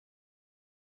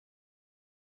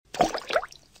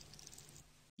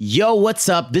Yo, what's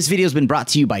up? This video has been brought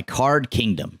to you by Card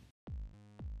Kingdom.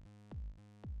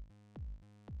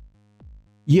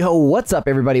 Yo, what's up,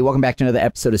 everybody? Welcome back to another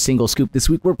episode of Single Scoop. This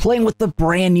week, we're playing with the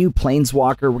brand new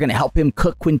Planeswalker. We're going to help him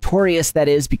cook Quintorius, that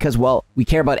is, because, well, we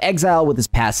care about Exile with his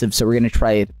passive, so we're going to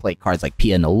try to play cards like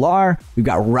Pia and Rocco. We've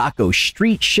got Rocco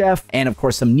Street Chef, and, of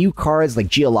course, some new cards like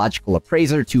Geological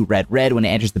Appraiser, 2 red. When it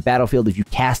enters the battlefield, if you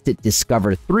cast it,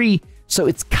 discover 3. So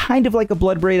it's kind of like a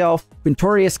Bloodbraid Elf.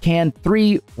 Quintorius Kand,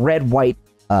 3 red-white.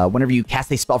 Whenever you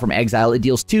cast a spell from exile, it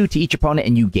deals 2 to each opponent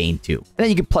and you gain 2. And then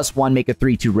you can +1, make a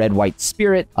 3/2 red-white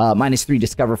spirit, -3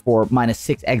 discover 4,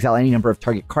 -6 exile any number of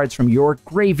target cards from your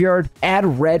graveyard.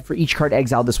 Add red for each card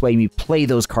exiled this way, and you play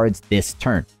those cards this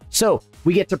turn. So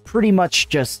we get to pretty much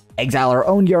just exile our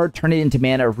own yard, turn it into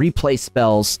mana, replay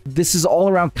spells. This is all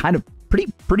around kind of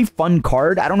pretty fun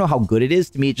card. I don't know how good it is.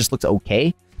 To me, it just looks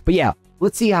okay. But yeah,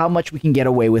 let's see how much we can get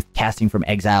away with casting from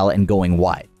exile and going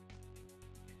wide.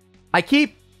 I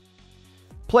keep...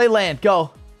 Play land,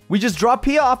 go. We just draw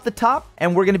Pia off the top,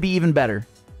 and we're going to be even better.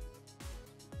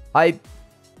 I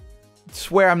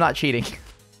swear I'm not cheating.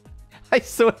 I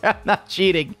swear I'm not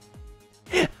cheating.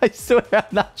 I swear I'm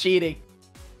not cheating.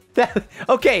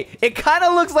 Okay, it kind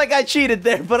of looks like I cheated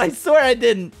there, but I swear I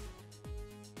didn't.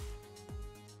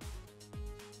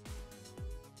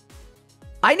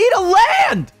 I need a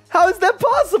land! How is that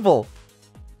possible?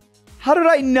 How did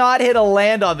I not hit a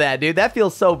land on that, dude? That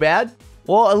feels so bad.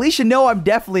 Well, at least you know I'm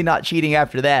definitely not cheating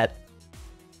after that.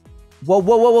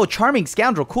 Whoa. Charming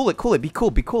scoundrel. Cool it. Be cool,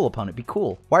 opponent. Be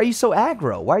cool. Why are you so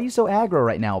aggro? Why are you so aggro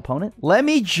right now, opponent? Let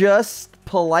me just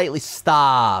politely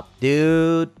stop,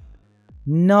 dude.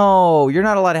 No, you're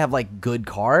not allowed to have, like, good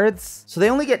cards. So they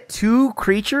only get 2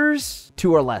 creatures?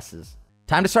 2 or lesses.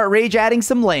 Time to start rage adding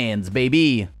some lands,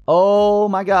 baby. Oh,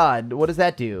 my God. What does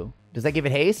that do? Does that give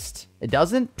it haste? It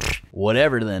doesn't?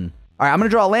 Whatever, then. All right, I'm going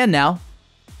to draw a land now.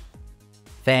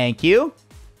 Thank you.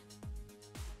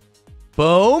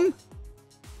 Boom.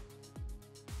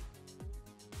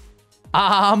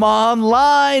 I'm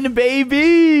online,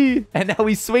 baby. And now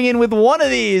we swing in with one of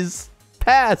these.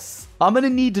 Pass. I'm going to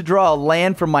need to draw a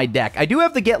land from my deck. I do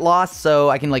have to get lost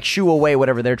so I can, like, shoo away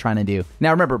whatever they're trying to do.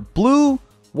 Now, remember, blue,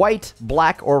 white,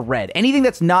 black, or red. Anything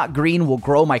that's not green will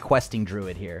grow my questing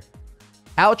druid here.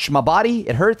 Ouch, my body,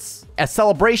 it hurts. A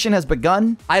celebration has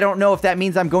begun. I don't know if that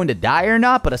means I'm going to die or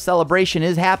not, but a celebration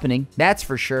is happening. That's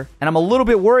for sure. And I'm a little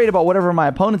bit worried about whatever my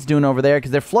opponent's doing over there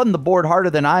because they're flooding the board harder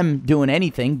than I'm doing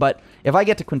anything. But if I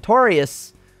get to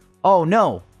Quintorius... Oh,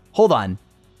 no. Hold on.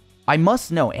 I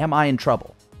must know. Am I in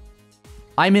trouble?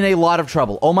 I'm in a lot of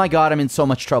trouble. Oh, my God, I'm in so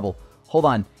much trouble. Hold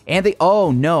on. And they...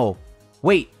 Oh, no.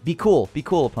 Wait. Be cool. Be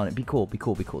cool, opponent. Be cool.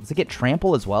 Does it get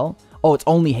trample as well? Oh, it's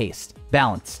only haste.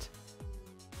 Balanced.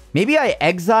 Maybe I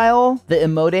exile the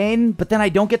Immodane, but then I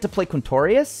don't get to play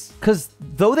Quintorius? Because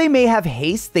though they may have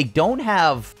haste, they don't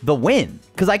have the win.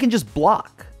 Because I can just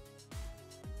block.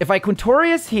 If I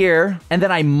Quintorius here, and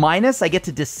then I get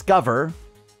to discover.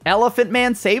 Elephant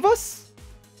Man save us?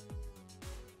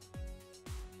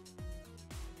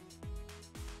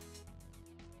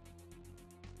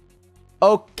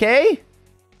 Okay.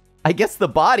 I guess the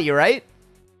body, right?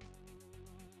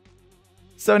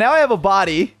 So now I have a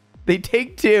body. They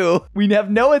take 2. We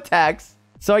have no attacks.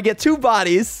 So I get 2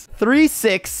 bodies. 3,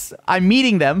 6. I'm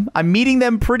meeting them. I'm meeting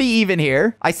them pretty even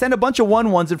here. I send a bunch of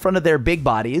 1/1s in front of their big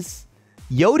bodies.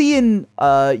 Yoshin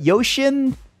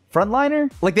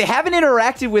frontliner? Like, they haven't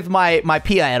interacted with my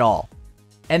Pia at all.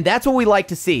 And that's what we like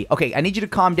to see. Okay, I need you to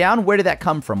calm down. Where did that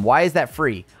come from? Why is that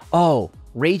free? Oh,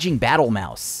 Raging Battle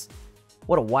Mouse.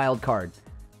 What a wild card.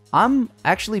 I'm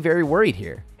actually very worried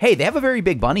here. Hey, they have a very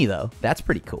big bunny, though. That's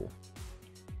pretty cool.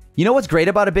 You know what's great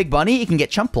about a big bunny? It can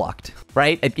get chump blocked,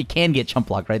 right? It can get chump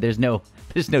blocked, right? There's no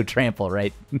trample,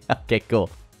 right? Okay, cool.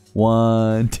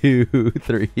 1, 2,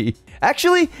 3.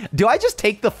 Actually, do I just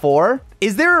take the 4?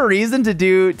 Is there a reason to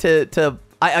do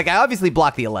I obviously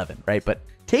block the 11, right? But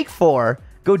take 4,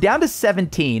 go down to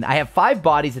 17. I have 5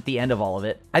 bodies at the end of all of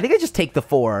it. I think I just take the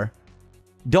 4.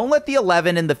 Don't let the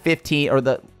 11 and the 15 or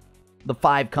the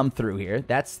 5 come through here.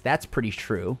 That's pretty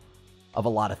true of a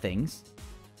lot of things.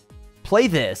 Play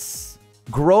this.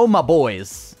 Grow my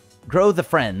boys. Grow the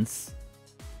friends.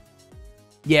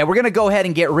 Yeah, we're going to go ahead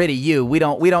and get rid of you. We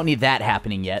don't need that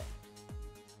happening yet.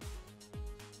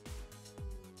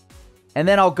 And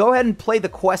then I'll go ahead and play the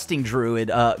questing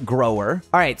druid grower.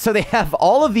 All right, so they have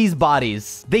all of these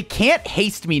bodies. They can't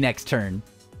haste me next turn.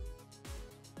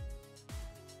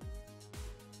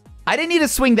 I didn't need to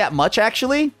swing that much,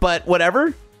 actually, but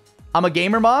whatever. I'm a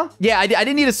gamer, ma. Yeah, I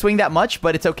didn't need to swing that much,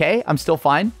 but it's okay. I'm still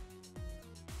fine.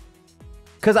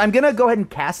 Because I'm going to go ahead and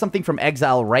cast something from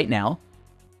exile right now.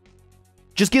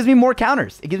 Just gives me more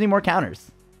counters. It gives me more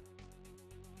counters.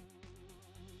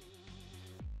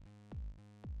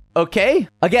 Okay.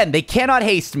 Again, they cannot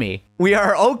haste me. We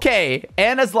are okay.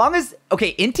 And as long as...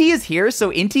 Okay, Inti is here,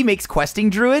 so Inti makes Questing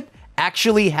Druid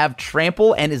actually have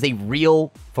trample and is a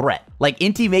real threat. Like,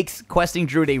 Inti makes Questing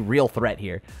Druid a real threat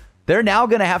here. They're now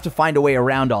going to have to find a way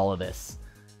around all of this.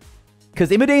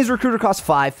 Because Imidane's Recruiter costs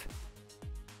 5.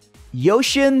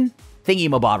 Yoshin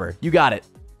Thingy-mabobber. You got it.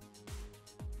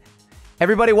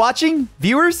 Everybody watching?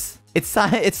 Viewers? It's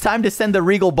time to send the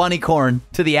Regal Bunnycorn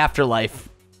to the afterlife.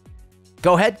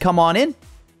 Go ahead, come on in.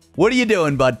 What are you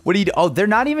doing, bud? What are you doing? Oh, they're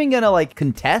not even gonna, like,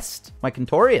 contest my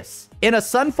Quintorius. In a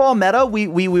Sunfall meta,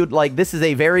 we would, like, this is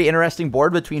a very interesting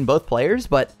board between both players,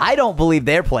 but I don't believe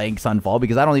they're playing Sunfall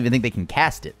because I don't even think they can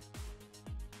cast it.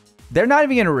 They're not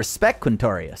even gonna respect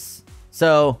Quintorius.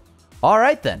 So, all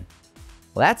right then.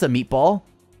 Well, that's a meatball.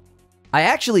 I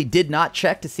actually did not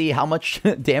check to see how much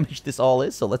damage this all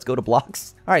is, so let's go to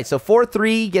blocks. All right, so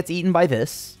 4-3 gets eaten by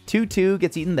this. 2-2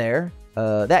 gets eaten there.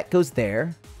 That goes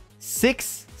there.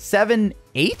 6, 7,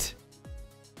 8?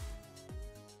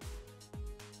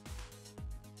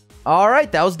 All right,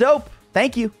 that was dope.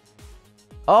 Thank you.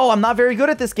 Oh, I'm not very good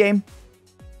at this game.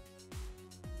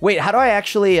 Wait, how do I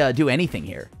actually do anything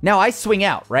here? Now, I swing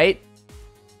out, right?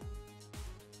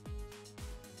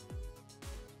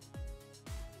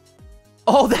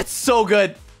 Oh, that's so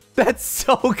good. That's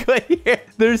so good here.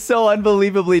 They're so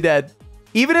unbelievably dead.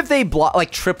 Even if they block,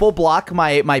 like, triple block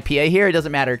my PA here, it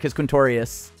doesn't matter because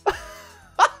Quintorius.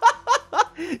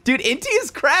 Dude, Inti is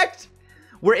cracked.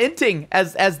 We're inting,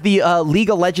 as the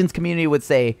League of Legends community would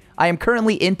say. I am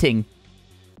currently inting.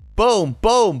 Boom,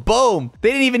 boom, boom. They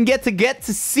didn't even get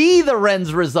to see the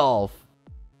Ren's resolve.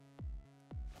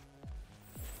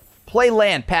 Play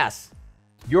land, pass.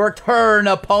 Your turn,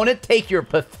 opponent. Take your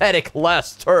pathetic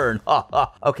last turn.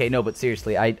 Okay, no, but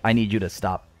seriously, I need you to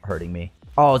stop hurting me.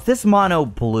 Oh, is this mono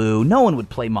blue? No one would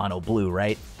play mono blue,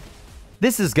 right?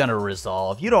 This is gonna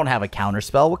resolve. You don't have a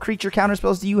counterspell. What creature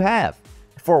counterspells do you have?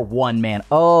 For 1 man.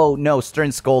 Oh, no,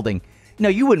 Stern Scolding. No,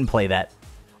 you wouldn't play that.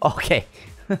 Okay.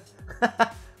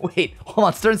 Wait, hold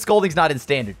on. Stern Scolding's not in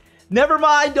standard. Never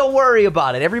mind. Don't worry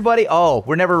about it. Everybody. Oh,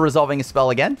 we're never resolving a spell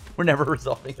again? We're never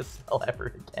resolving a spell ever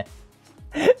again.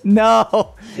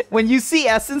 No. When you see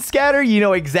Essence Scatter, you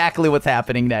know exactly what's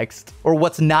happening next. Or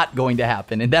what's not going to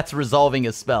happen. And that's resolving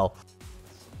a spell.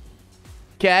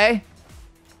 Okay.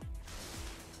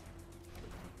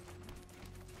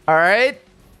 Alright.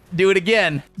 Do it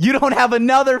again. You don't have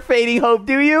another Fading Hope,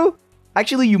 do you?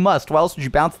 Actually, you must. Why else would you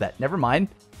bounce that? Never mind.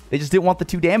 They just didn't want the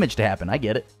 2 damage to happen. I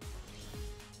get it.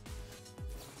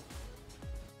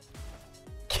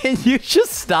 Can you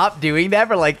just stop doing that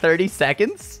for like 30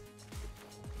 seconds?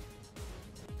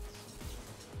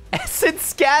 Essence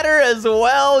Scatter as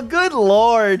well. Good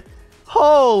lord.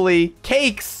 Holy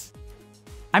cakes.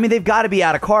 I mean, they've got to be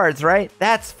out of cards, right?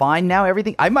 That's fine now.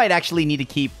 Everything. I might actually need to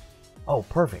keep... Oh,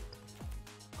 perfect.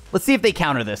 Let's see if they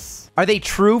counter this. Are they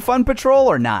true Fun Patrol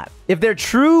or not? If they're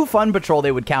true Fun Patrol,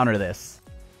 they would counter this.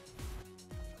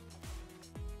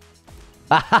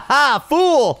 Ah,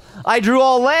 fool! I drew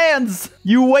all lands!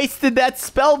 You wasted that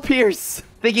Spell Pierce!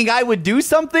 Thinking I would do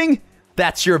something?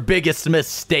 That's your biggest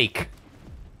mistake.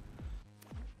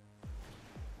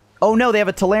 Oh no, they have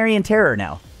a Tolarian Terror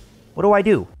now. What do I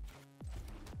do?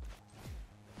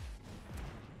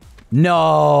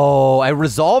 No, I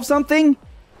resolve something?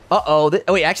 Uh-oh.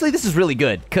 Oh, wait, actually, this is really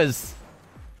good, because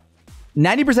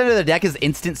 90% of the deck is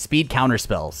instant speed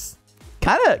counterspells.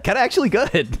 Kind of actually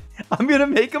good. I'm going to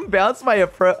make him bounce my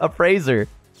Appraiser.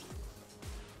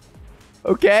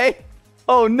 Okay.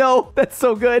 Oh, no. That's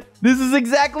so good. This is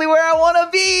exactly where I want to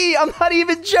be. I'm not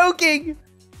even joking.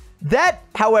 That,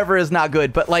 however, is not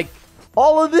good, but, like,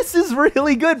 all of this is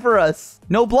really good for us.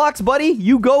 No blocks, buddy.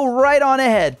 You go right on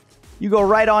ahead. You go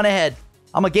right on ahead.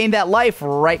 I'm going to gain that life,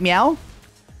 right, meow?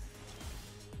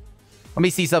 Let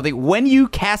me see something. When you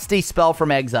cast a spell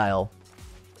from exile,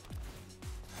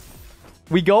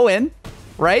 we go in,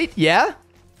 right? Yeah?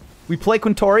 We play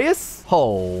Quintorius?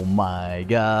 Oh my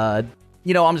god.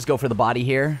 You know, I'm just go for the body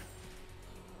here.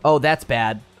 Oh, that's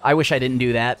bad. I wish I didn't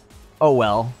do that. Oh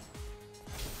well.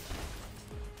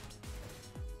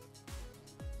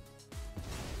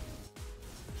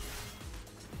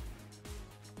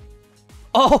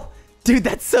 Oh, dude,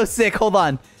 that's so sick. Hold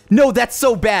on. No, that's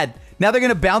so bad. Now they're going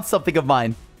to bounce something of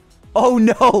mine. Oh,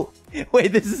 no.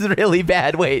 Wait, this is really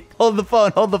bad. Wait, hold the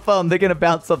phone. Hold the phone. They're going to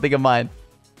bounce something of mine.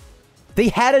 They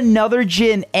had another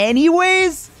Jhin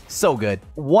anyways? So good.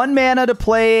 1 mana to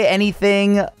play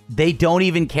anything. They don't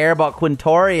even care about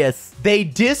Quintorius. They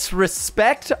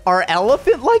disrespect our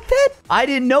elephant like that? I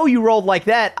didn't know you rolled like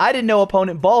that. I didn't know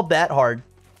opponent balled that hard.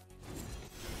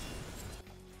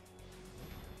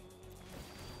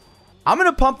 I'm going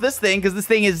to pump this thing because this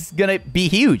thing is going to be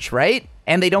huge, right?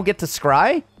 And they don't get to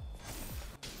scry?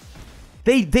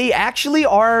 They actually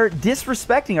are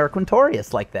disrespecting our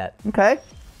Quintorius like that. Okay.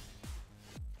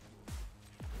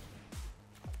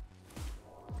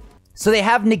 So they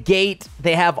have negate.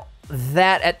 They have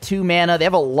that at 2 mana. They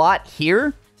have a lot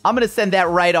here. I'm going to send that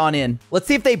right on in. Let's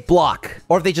see if they block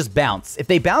or if they just bounce. If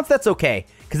they bounce, that's okay.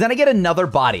 Because then I get another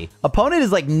body. Opponent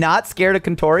is like not scared of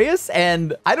Quintorius.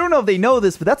 And I don't know if they know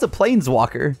this, but that's a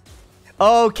Planeswalker.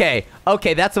 Okay.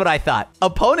 Okay, that's what I thought.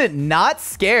 Opponent not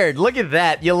scared. Look at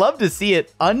that. You love to see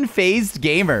it. Unfazed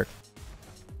gamer.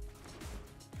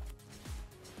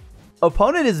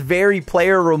 Opponent is very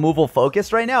player removal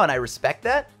focused right now, and I respect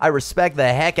that. I respect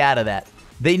the heck out of that.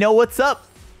 They know what's up.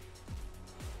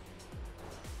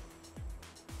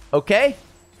 Okay.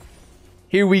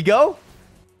 Here we go.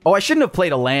 Oh, I shouldn't have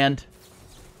played a land.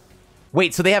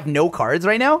 Wait, so they have no cards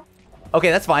right now?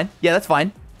 Okay, that's fine. Yeah, that's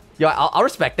fine. Yeah, I'll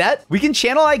respect that. We can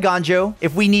channel Iganjo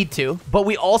if we need to, but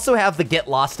we also have the Get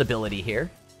Lost ability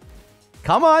here.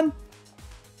 Come on.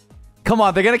 Come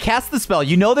on, they're going to cast the spell.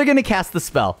 You know they're going to cast the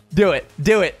spell. Do it.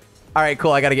 Do it. All right,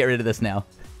 cool. I got to get rid of this now.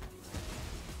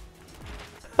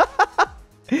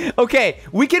 Okay,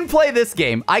 we can play this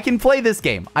game. I can play this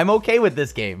game. I'm okay with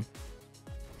this game.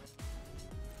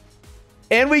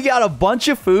 And we got a bunch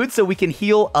of food, so we can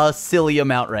heal a silly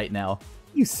amount right now.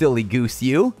 You silly goose,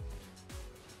 you.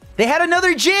 They had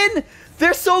another Jin!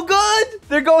 They're so good!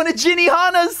 They're going to Jinny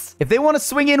Hanas! If they want to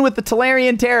swing in with the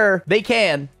Tolarian Terror, they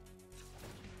can.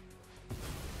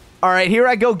 Alright, here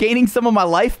I go, gaining some of my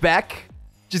life back.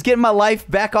 Just getting my life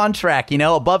back on track, you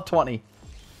know, above 20.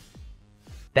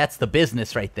 That's the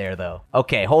business right there, though.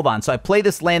 Okay, hold on. So I play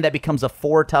this land that becomes a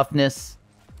 4 toughness.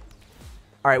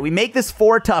 Alright, we make this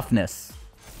 4 toughness.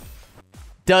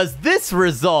 Does this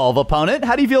resolve, opponent?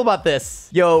 How do you feel about this?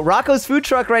 Yo, Rocco's food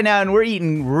truck right now, and we're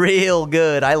eating real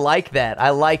good. I like that.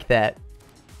 I like that.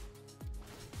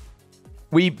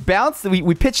 We bounce,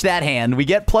 we pitch that hand. We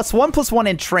get +1/+1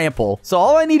 and trample. So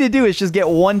all I need to do is just get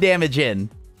 1 damage in.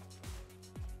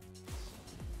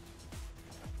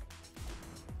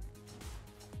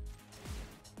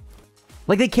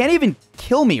 Like, they can't even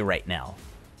kill me right now.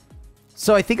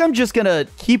 So I think I'm just gonna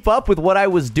keep up with what I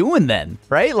was doing then,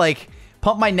 right? Like,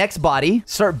 pump my next body,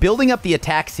 start building up the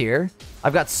attacks here.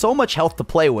 I've got so much health to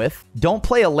play with. Don't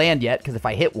play a land yet, because if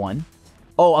I hit one...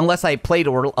 Oh, unless I played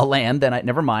a land, then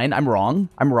never mind. I'm wrong.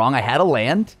 I'm wrong. I had a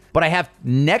land, but I have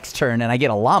next turn, and I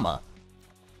get a llama.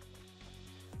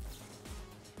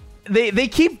 They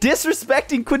keep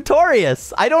disrespecting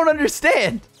Quintorius. I don't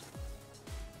understand.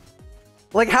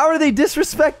 Like, how are they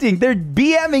disrespecting? They're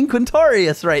BMing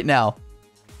Quintorius right now.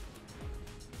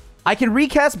 I can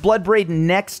recast Bloodbraid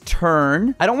next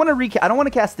turn. I don't want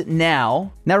to cast it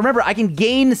now. Now remember, I can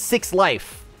gain 6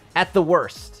 life at the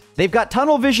worst. They've got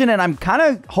tunnel vision, and I'm kind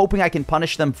of hoping I can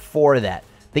punish them for that.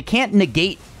 They can't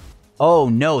negate. Oh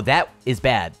no, that is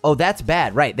bad. Oh, that's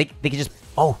bad. Right. They can just.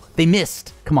 Oh, they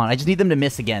missed. Come on, I just need them to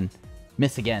miss again.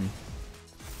 Miss again.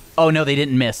 Oh no, they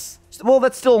didn't miss. Well,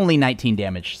 that's still only 19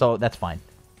 damage, so that's fine.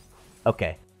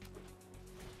 Okay.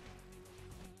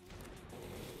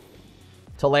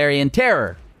 Tolarian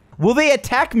Terror. Will they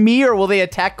attack me or will they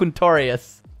attack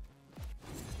Quintorius?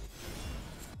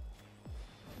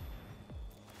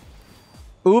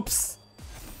 Oops.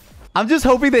 I'm just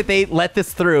hoping that they let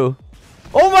this through.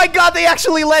 Oh my god, they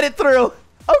actually let it through.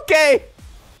 Okay.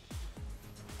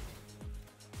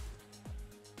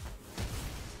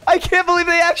 I can't believe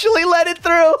they actually let it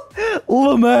through.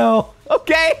 Lamau.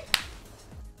 Okay.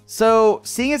 So,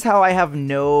 seeing as how I have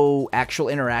no actual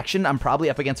interaction, I'm probably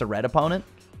up against a red opponent.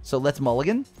 So let's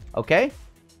mulligan. Okay.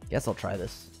 Guess I'll try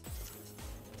this.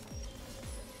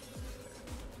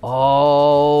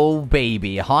 Oh,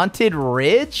 baby. Haunted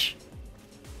Ridge?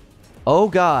 Oh,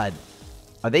 God.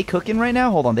 Are they cooking right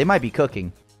now? Hold on. They might be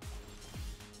cooking.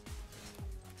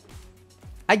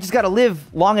 I just got to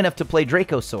live long enough to play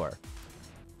Dracosaur.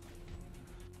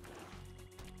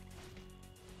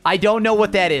 I don't know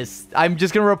what that is. I'm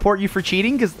just going to report you for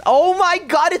cheating because... Oh my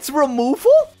god, it's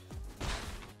removal?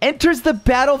 Enters the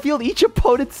battlefield. Each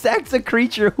opponent sacks a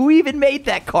creature. Who even made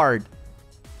that card?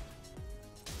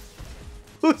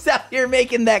 Who's out here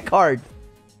making that card?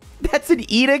 That's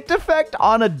an edict effect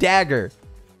on a dagger.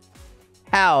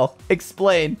 How?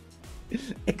 Explain.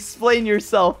 Explain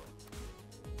yourself.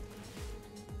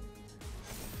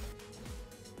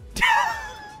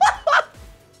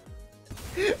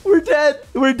 We're dead.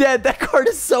 We're dead. That card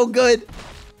is so good.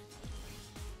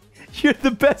 You're the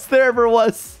best there ever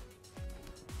was.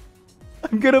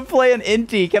 I'm going to play an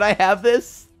Inti. Can I have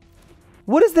this?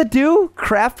 What does that do?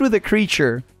 Craft with a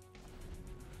creature.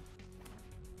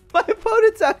 My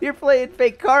opponent's out here playing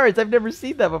fake cards. I've never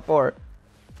seen that before.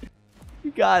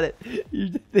 You got it.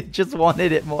 They just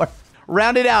wanted it more.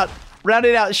 Round it out. Round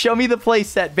it out. Show me the play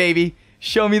set, baby.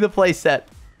 Show me the play set.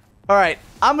 All right.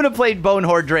 I'm going to play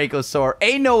Bonehorde Dracosaur.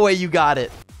 Ain't no way you got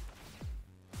it.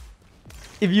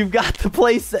 If you've got the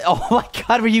play set. Oh my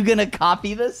God. Were you going to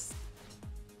copy this?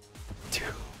 Dude.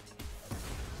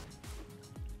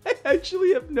 I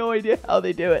actually have no idea how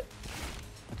they do it.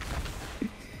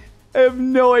 I have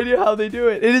no idea how they do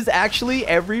it. It is actually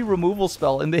every removal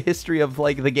spell in the history of,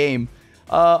 like, the game.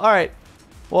 All right.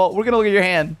 Well, we're going to look at your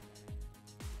hand.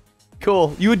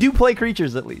 Cool. You do play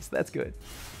creatures, at least. That's good.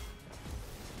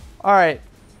 All right.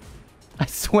 I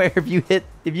swear, if you hit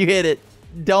it,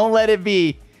 don't let it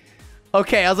be.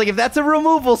 Okay, I was like, if that's a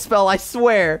removal spell, I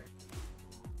swear.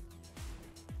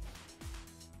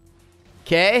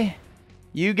 Okay.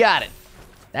 You got it.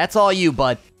 That's all you,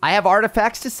 bud. I have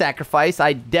artifacts to sacrifice.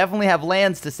 I definitely have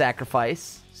lands to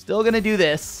sacrifice. Still gonna do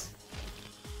this.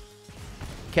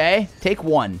 Okay, take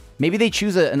one. Maybe they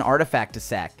choose an artifact to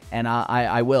sack, and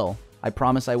I will. I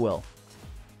promise I will.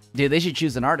 Dude, they should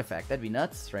choose an artifact. That'd be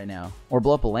nuts right now. Or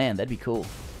blow up a land. That'd be cool.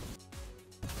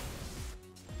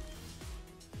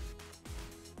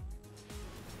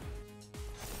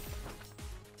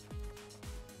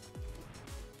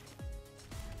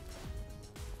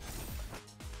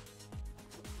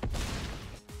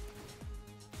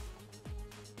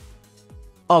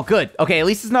 Oh, good. Okay, at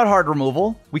least it's not hard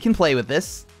removal. We can play with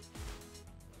this.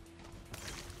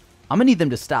 I'm gonna need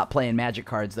them to stop playing magic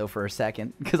cards, though, for a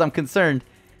second, because I'm concerned.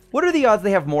 What are the odds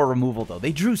they have more removal, though?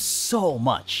 They drew so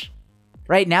much.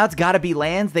 Right now, it's got to be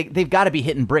lands. They've got to be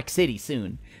hitting Brick City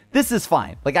soon. This is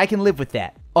fine. Like, I can live with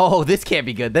that. Oh, this can't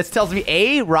be good. This tells me,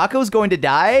 A, Rocco's going to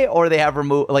die, or they have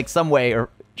remove, like, some way or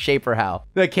shape or how.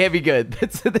 That can't be good.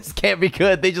 This can't be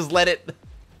good. They just let it...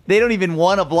 They don't even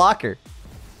want a blocker.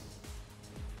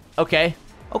 Okay.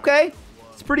 Okay.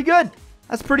 It's pretty good.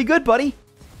 That's pretty good, buddy.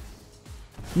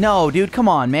 No, dude. Come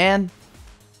on, man.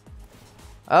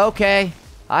 Okay.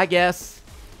 I guess.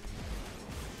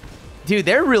 Dude,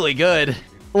 they're really good.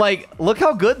 Like, look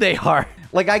how good they are.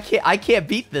 Like, I can't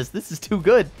beat this. This is too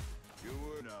good.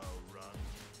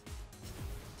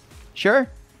 Sure.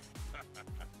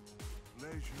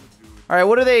 All right,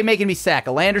 what are they making me sack?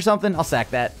 A land or something? I'll sack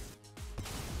that.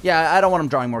 Yeah, I don't want them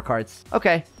drawing more cards.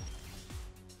 Okay.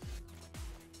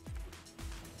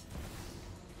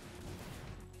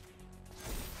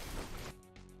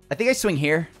 I think I swing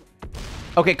here.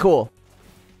 Okay, cool.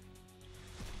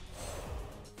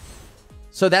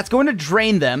 So that's going to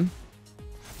drain them.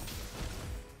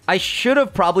 I should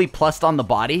have probably plussed on the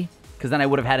body, because then I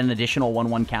would have had an additional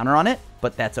 1/1 counter on it,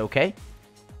 but that's okay.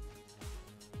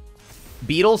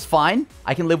 Beetle's fine.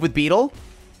 I can live with Beetle.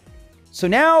 So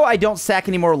now I don't sack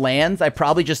any more lands. I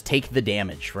probably just take the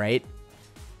damage, right?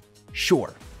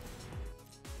 Sure.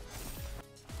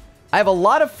 I have a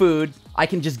lot of food. I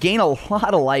can just gain a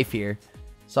lot of life here.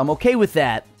 So I'm okay with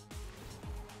that.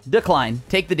 Decline.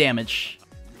 Take the damage.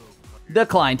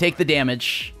 Decline. Take the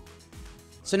damage.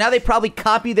 So now they probably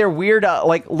copy their weird,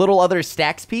 like, little other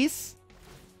stacks piece.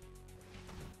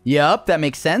 Yup, that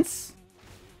makes sense.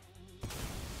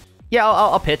 Yeah,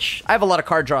 I'll pitch. I have a lot of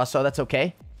card draw, so that's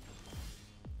okay.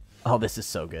 Oh, this is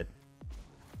so good.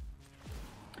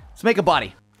 Let's make a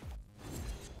body.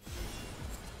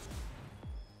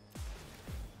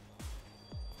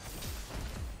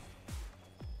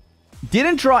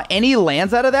 Didn't draw any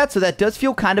lands out of that, so that does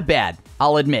feel kind of bad,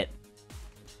 I'll admit.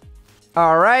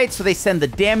 All right, so they send the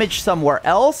damage somewhere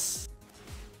else.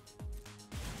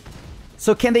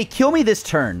 So can they kill me this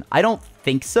turn? I don't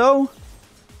think so.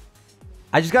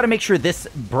 I just got to make sure this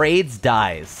Braids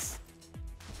dies.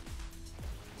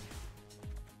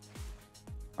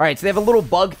 All right, so they have a little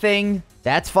bug thing.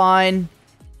 That's fine.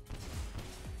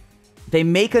 They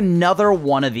make another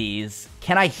one of these.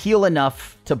 Can I heal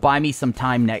enough to buy me some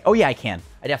time next? Oh, yeah, I can.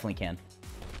 I definitely can.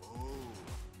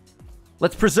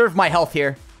 Let's preserve my health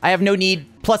here. I have no need.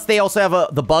 Plus, they also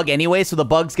have the bug anyway, so the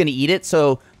bug's going to eat it.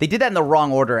 So they did that in the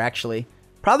wrong order, actually.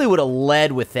 Probably would have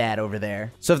led with that over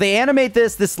there. So if they animate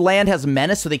this, this land has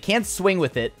Menace, so they can't swing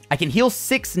with it. I can heal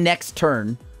 6 next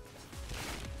turn.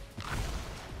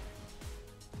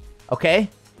 Okay.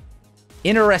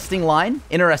 Interesting line.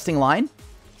 Interesting line.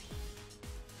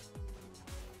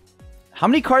 How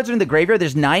many cards are in the graveyard?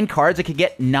 There's 9 cards. I could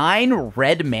get 9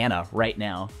 red mana right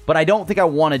now. But I don't think I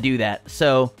want to do that.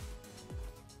 So...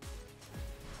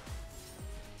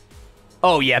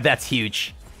 Oh, yeah, that's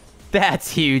huge. That's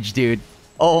huge, dude.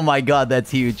 Oh my god, that's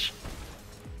huge.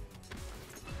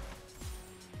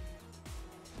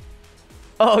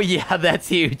 Oh yeah, that's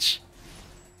huge.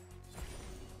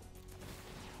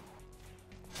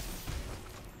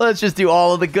 Let's just do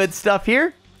all of the good stuff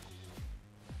here.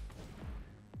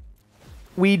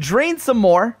 We drain some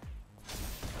more.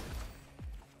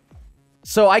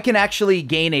 So I can actually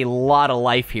gain a lot of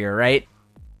life here, right?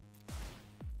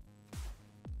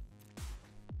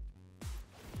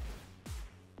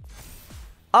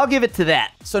 I'll give it to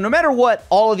that. So no matter what,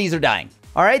 all of these are dying.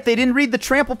 All right, they didn't read the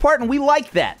trample part, and we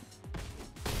like that.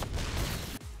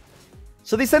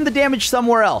 So they send the damage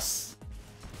somewhere else.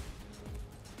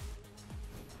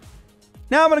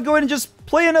 Now I'm going to go ahead and just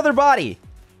play another body.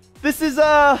 This is,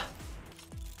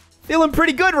 feeling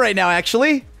pretty good right now,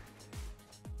 actually.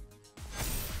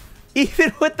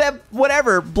 Even with that,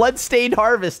 whatever, Bloodstained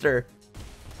Harvester.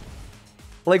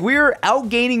 Like, we're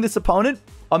outgaining this opponent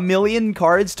 1,000,000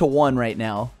 cards to 1 right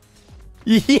now.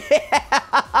 Yeah!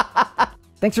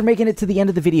 Thanks for making it to the end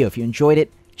of the video. If you enjoyed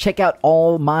it, check out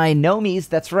all my nomies.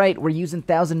 That's right, we're using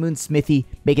Thousand Moon Smithy,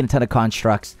 making a ton of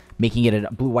constructs, making it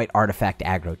a blue-white artifact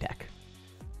aggro deck.